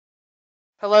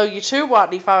Hello YouTube,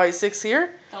 Watney586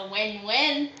 here. A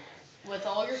win-win with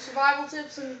all your survival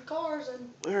tips and cars and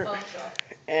fun stuff.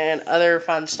 And other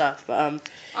fun stuff. I'm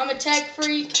a tech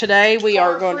freak. Today we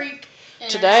are going.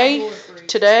 Today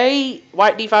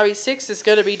Watney586 is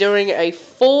going to be doing a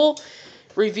full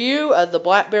review of the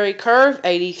BlackBerry Curve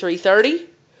 8330.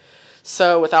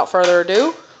 So without further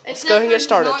ado, let's go ahead and get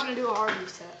started. I'm not going to do a hard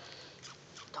reset.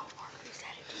 Don't hard reset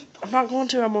it. I'm not going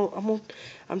to.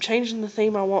 I'm changing the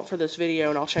theme I want for this video,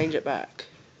 and I'll change it back.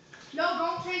 No,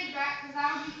 don't change it back, because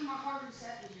that'll be for my hard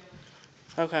reset video.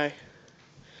 Okay.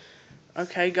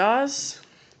 Okay, guys.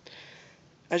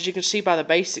 As you can see by the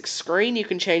basic screen, you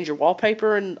can change your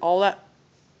wallpaper and all that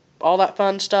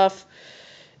fun stuff.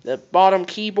 The bottom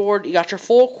keyboard, you got your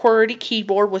full QWERTY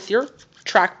keyboard with your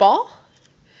trackball.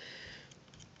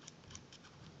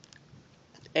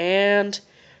 And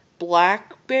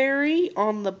BlackBerry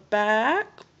on the back.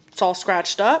 It's all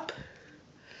scratched up.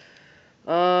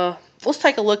 Let's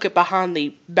take a look at behind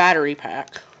the battery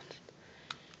pack.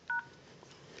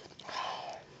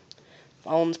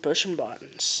 Phone's pushing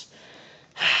buttons.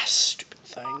 Stupid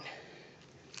thing.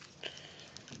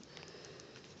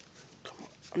 Come on.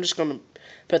 I'm just gonna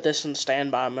put this in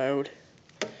standby mode,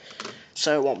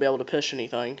 so it won't be able to push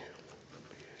anything.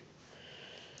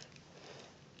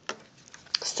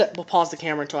 We'll pause the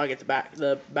camera until I get the back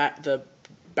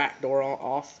door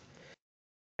off.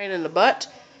 Pain in the butt.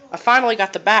 I finally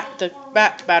got the back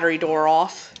battery door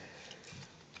off.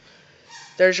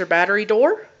 There's your battery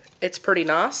door. It's pretty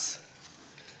nice.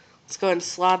 Let's go ahead and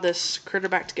slide this critter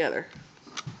back together.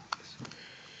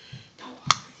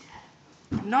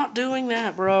 I'm not doing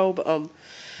that, bro. But,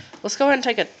 let's go ahead and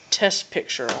take a test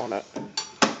picture on it.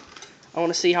 I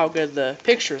want to see how good the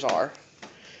pictures are.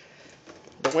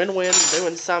 The win-win,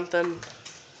 doing something. Ooh,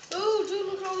 dude,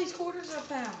 look at all these quarters I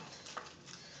found.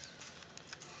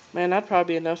 Man, that'd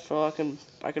probably be enough for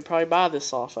I could probably buy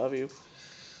this off of you.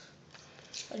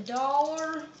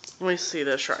 $1. Let me see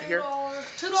this right here.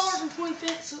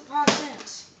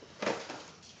 $2.25.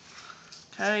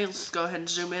 Okay, let's go ahead and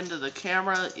zoom into the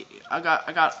camera. I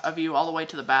got a view all the way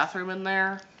to the bathroom in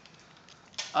there.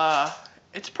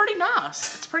 It's pretty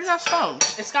nice. It's a pretty nice phone.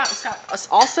 It's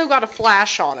also got a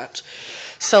flash on it.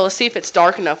 So let's see if it's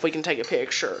dark enough we can take a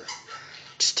picture.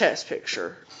 Just test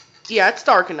picture. Yeah, it's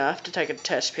dark enough to take a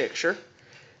test picture.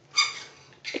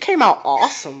 It came out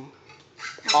awesome.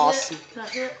 Awesome.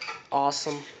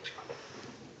 Awesome.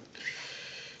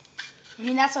 I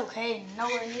mean, that's okay.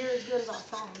 Nowhere near as good as our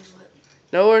phones, but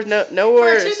nowhere. For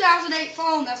a 2008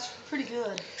 phone, that's pretty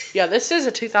good. Yeah, this is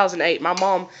a 2008. My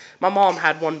mom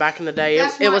had one back in the day.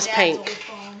 That's it was my dad's pink. old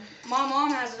phone. My mom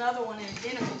has another one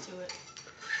identical to it.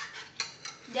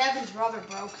 Devin's brother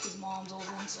broke his mom's old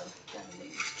one, so Devin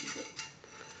didn't keep it.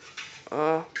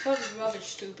 Because his brother's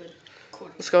stupid.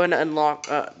 Let's go ahead and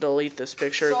delete this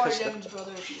picture. Sorry, Devin's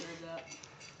brother, if you heard that.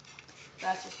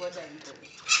 That's just what Devin did.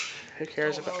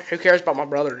 Who cares about my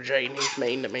brother Jaden? He's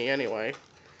mean to me anyway.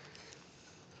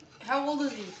 How old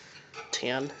is he?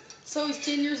 10. So he's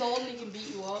 10 years old and he can beat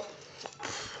you up?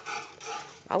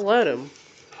 I'll let him.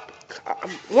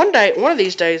 One of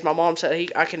these days, my mom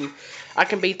said I can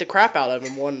beat the crap out of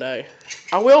him one day.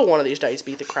 I will one of these days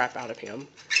beat the crap out of him.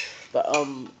 But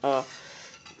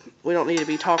we don't need to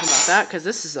be talking about that because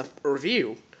this is a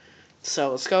review.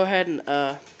 So let's go ahead and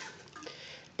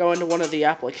go into one of the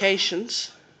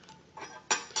applications.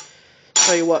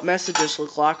 Show you what messages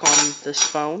look like on this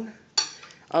phone.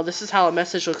 This is how a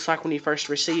message looks like when you first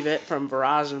receive it from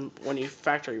Verizon when you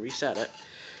factory reset it.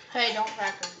 Hey, don't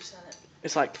factory reset it.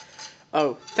 It's like,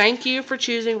 oh, thank you for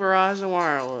choosing Verizon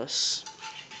Wireless.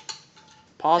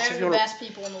 Pause They're the best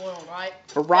people in the world, right?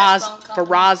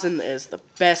 Verizon is the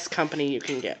best company you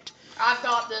can get. I've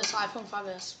got this iPhone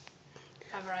 5S.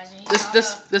 Verizon.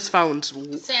 This phone's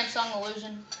Samsung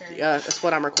Illusion. Yeah, that's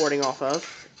what I'm recording off of.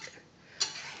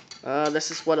 This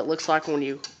is what it looks like when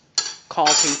you call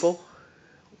people.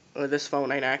 This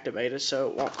phone ain't activated, so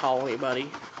it won't call anybody.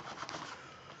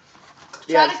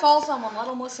 Try to call someone. Let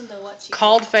them listen to what you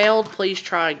called failed. Please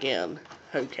try again.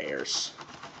 Who cares?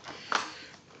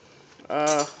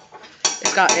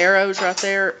 It's got arrows right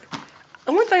there.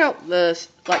 The one thing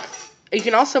you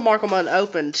can also mark them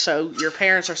unopened, so your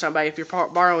parents or somebody, if you're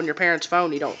borrowing your parents'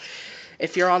 phone,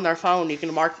 if you're on their phone, you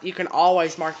can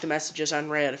always mark the messages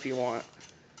unread if you want.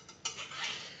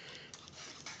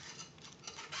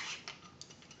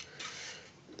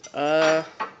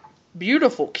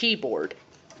 Beautiful keyboard.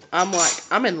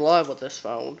 I'm in love with this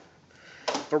phone.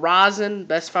 Verizon,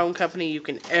 best phone company you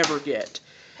can ever get.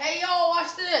 Hey, y'all,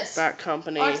 watch this. That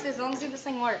company. Watch this. Let me see if this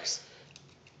thing works.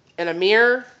 And a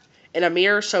mirror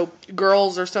so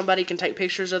girls or somebody can take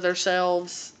pictures of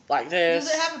themselves like this.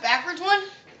 Does it have a backwards one?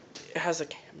 It has a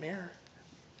mirror.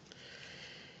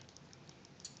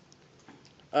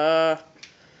 That's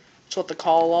what the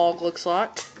call log looks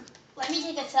like. Let me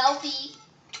take a selfie.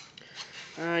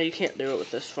 You can't do it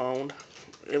with this phone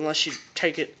unless you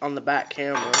take it on the back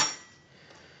camera.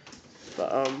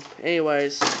 But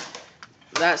anyways,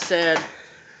 that said,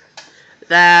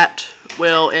 that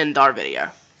will end our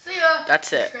video. See ya.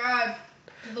 That's it. Subscribe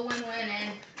to the win-win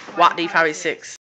and Watt D586.